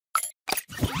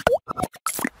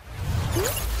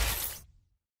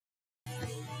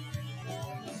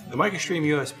The MicroStream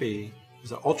USB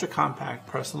is an ultra-compact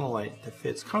personal light that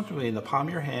fits comfortably in the palm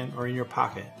of your hand or in your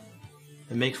pocket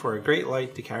and makes for a great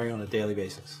light to carry on a daily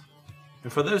basis.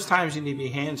 And for those times you need to be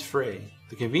hands-free,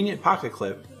 the convenient pocket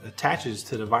clip attaches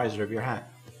to the visor of your hat.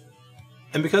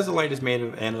 And because the light is made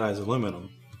of anodized aluminum,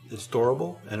 it's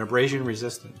durable and abrasion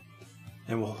resistant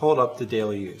and will hold up to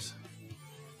daily use.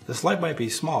 This light might be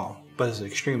small, but is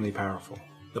extremely powerful.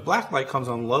 The black light comes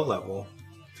on low level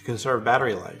to conserve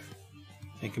battery life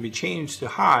and can be changed to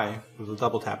high with a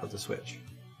double tap of the switch.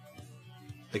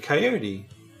 The Coyote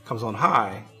comes on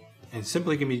high and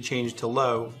simply can be changed to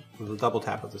low with a double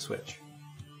tap of the switch.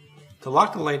 To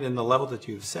lock the light in the level that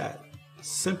you've set,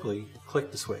 simply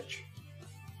click the switch.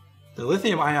 The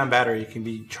lithium-ion battery can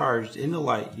be charged in the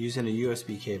light using a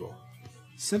USB cable.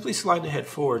 Simply slide the head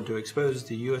forward to expose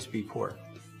the USB port.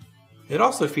 It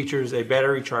also features a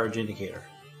battery charge indicator,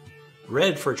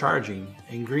 red for charging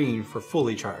and green for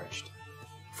fully charged.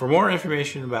 For more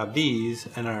information about these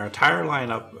and our entire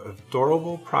lineup of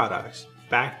durable products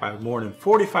backed by more than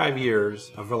 45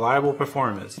 years of reliable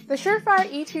performance, the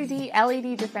SureFire E2D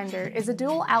LED Defender is a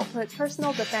dual-output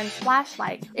personal defense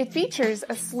flashlight. It features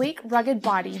a sleek, rugged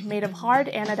body made of hard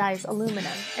anodized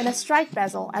aluminum and a strike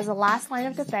bezel as a last line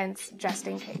of defense just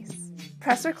in case.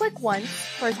 Press or click once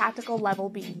for a tactical level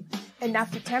beam,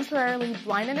 enough to temporarily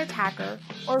blind an attacker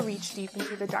or reach deep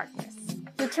into the darkness.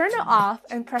 To turn it off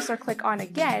and press or click on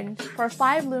again for a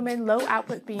 5 lumen low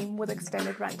output beam with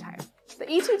extended runtime. The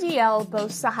E2DL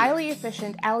boasts a highly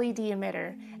efficient LED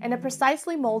emitter and a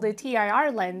precisely molded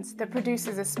TIR lens that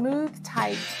produces a smooth,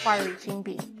 tight, far-reaching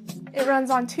beam. It runs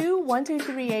on two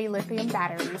 123A lithium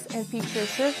batteries and features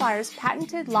SureFire's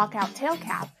patented lockout tail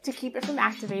cap to keep it from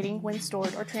activating when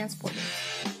stored or transported.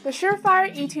 The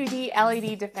SureFire E2D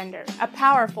LED Defender, a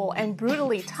powerful and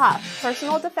brutally tough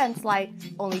personal defense light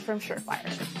only from SureFire.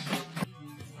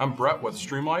 I'm Brett with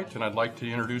Streamlight, and I'd like to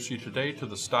introduce you today to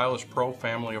the Stylus Pro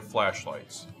family of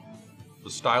flashlights. The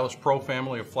Stylus Pro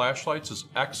family of flashlights is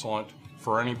excellent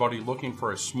for anybody looking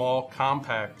for a small,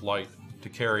 compact light to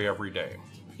carry every day.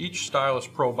 Each Stylus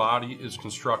Pro body is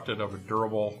constructed of a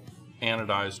durable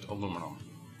anodized aluminum.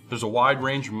 There's a wide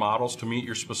range of models to meet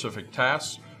your specific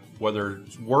tasks, whether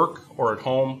it's work or at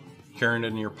home, carrying it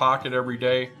in your pocket every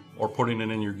day, or putting it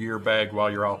in your gear bag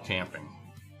while you're out camping.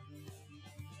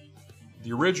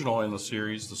 The original in the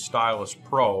series, the Stylus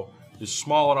Pro, is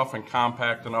small enough and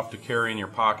compact enough to carry in your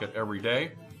pocket every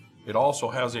day. It also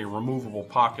has a removable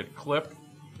pocket clip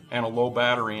and a low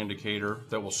battery indicator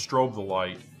that will strobe the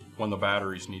light when the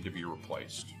batteries need to be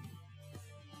replaced.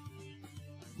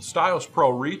 The Stylus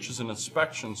Pro Reach is an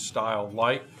inspection style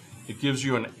light. It gives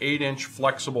you an 8-inch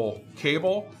flexible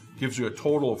cable, gives you a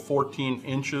total of 14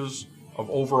 inches of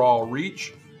overall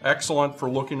reach. Excellent for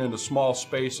looking into small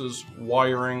spaces,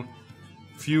 wiring,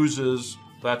 fuses,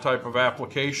 that type of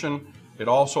application. It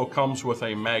also comes with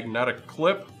a magnetic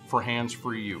clip for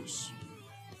hands-free use.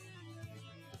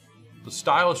 The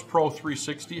Stylus Pro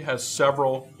 360 has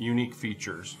several unique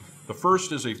features. The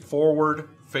first is a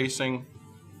forward-facing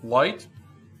light.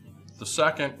 The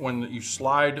second, when you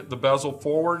slide the bezel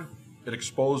forward, it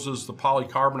exposes the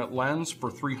polycarbonate lens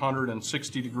for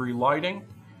 360-degree lighting.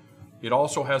 It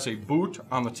also has a boot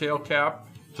on the tail cap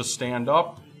to stand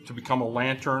up to become a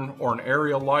lantern or an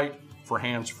area light for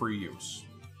hands-free use.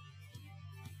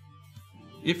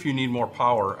 If you need more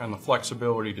power and the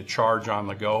flexibility to charge on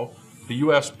the go, the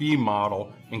USB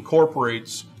model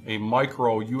incorporates a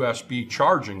micro USB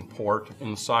charging port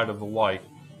inside of the light.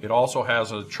 It also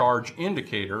has a charge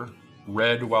indicator,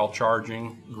 red while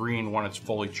charging, green when it's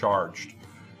fully charged.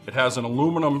 It has an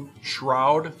aluminum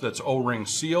shroud that's O-ring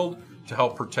sealed to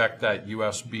help protect that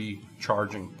USB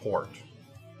charging port.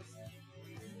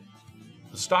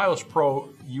 The Stylus Pro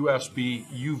USB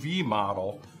UV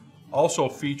model also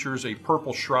features a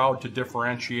purple shroud to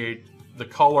differentiate the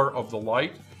color of the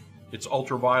light. It's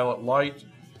ultraviolet light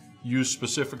used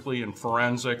specifically in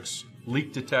forensics,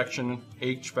 leak detection,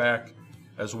 HVAC,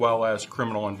 as well as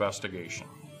criminal investigation.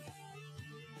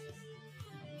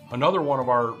 Another one of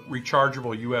our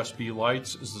rechargeable USB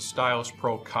lights is the Stylus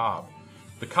Pro Cob.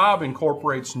 The Cob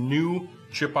incorporates new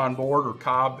chip-on-board or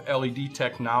Cob LED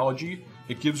technology.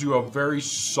 It gives you a very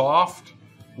soft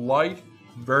light,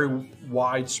 very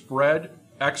widespread,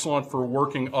 excellent for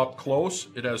working up close.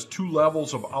 It has 2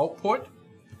 levels of output.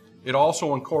 It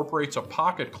also incorporates a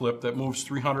pocket clip that moves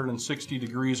 360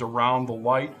 degrees around the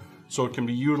light, so it can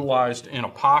be utilized in a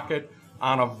pocket,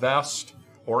 on a vest,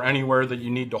 or anywhere that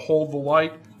you need to hold the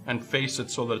light and face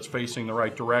it so that it's facing the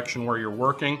right direction where you're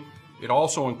working. It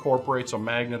also incorporates a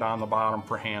magnet on the bottom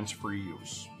for hands-free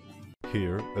use.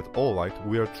 Here at Olight,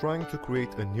 we are trying to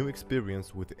create a new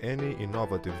experience with any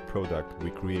innovative product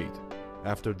we create.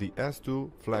 After the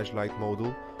S2 flashlight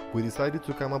model, we decided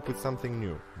to come up with something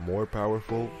new, more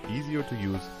powerful, easier to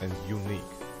use and unique,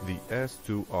 the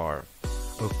S2R.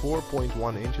 A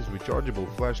 4.1 inches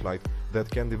rechargeable flashlight that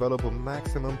can develop a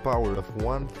maximum power of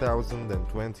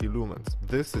 1020 lumens.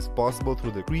 This is possible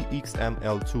through the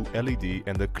 3XML2 LED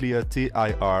and the clear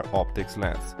TIR optics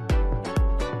lens.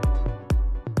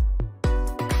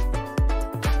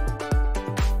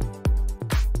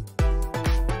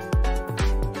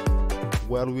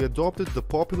 While we adopted the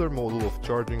popular model of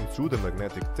charging through the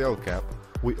magnetic tail cap,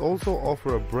 we also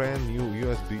offer a brand new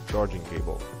USB charging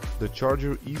cable. The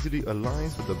charger easily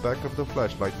aligns with the back of the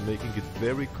flashlight, making it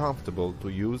very comfortable to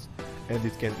use, and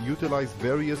it can utilize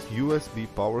various USB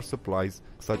power supplies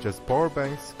such as power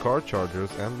banks, car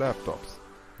chargers and laptops.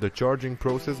 The charging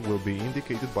process will be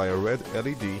indicated by a red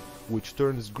LED which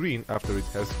turns green after it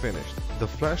has finished. The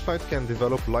flashlight can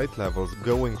develop light levels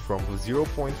going from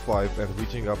 0.5 and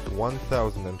reaching up to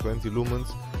 1020 lumens,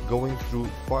 going through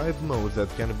 5 modes that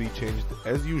can be changed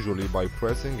as usually by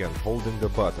pressing and holding the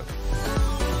button.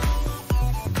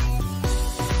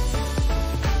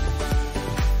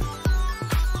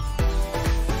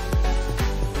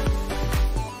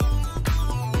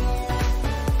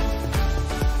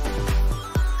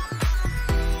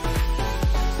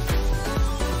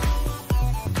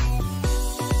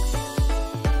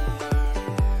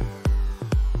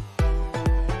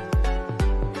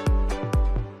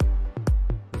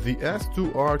 The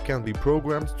S2R can be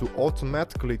programmed to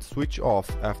automatically switch off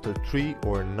after 3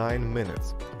 or 9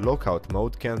 minutes. Lockout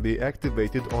mode can be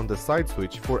activated on the side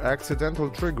switch for accidental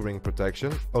triggering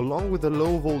protection, along with a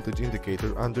low voltage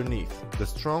indicator underneath. The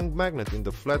strong magnet in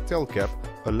the flat tail cap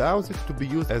allows it to be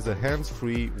used as a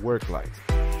hands-free work light.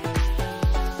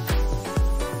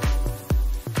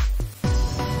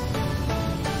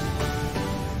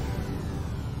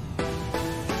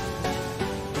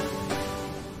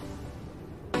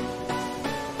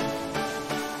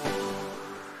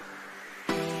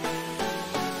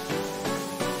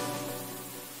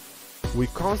 We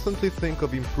constantly think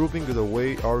of improving the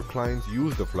way our clients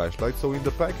use the flashlight, so in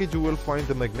the package you will find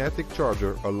the magnetic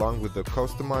charger along with the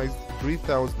customized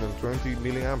 3020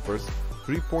 mAh,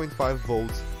 3.5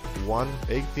 volts,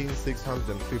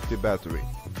 18650 battery.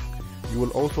 You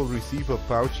will also receive a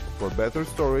pouch for better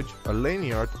storage, a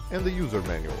lanyard and a user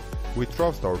manual. We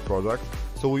trust our product,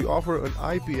 so we offer an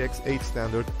IPX8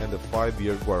 standard and a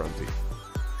 5-year warranty.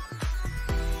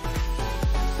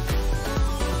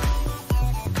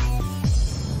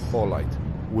 Olight.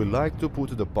 We like to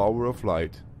put the power of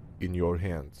light in your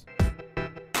hands.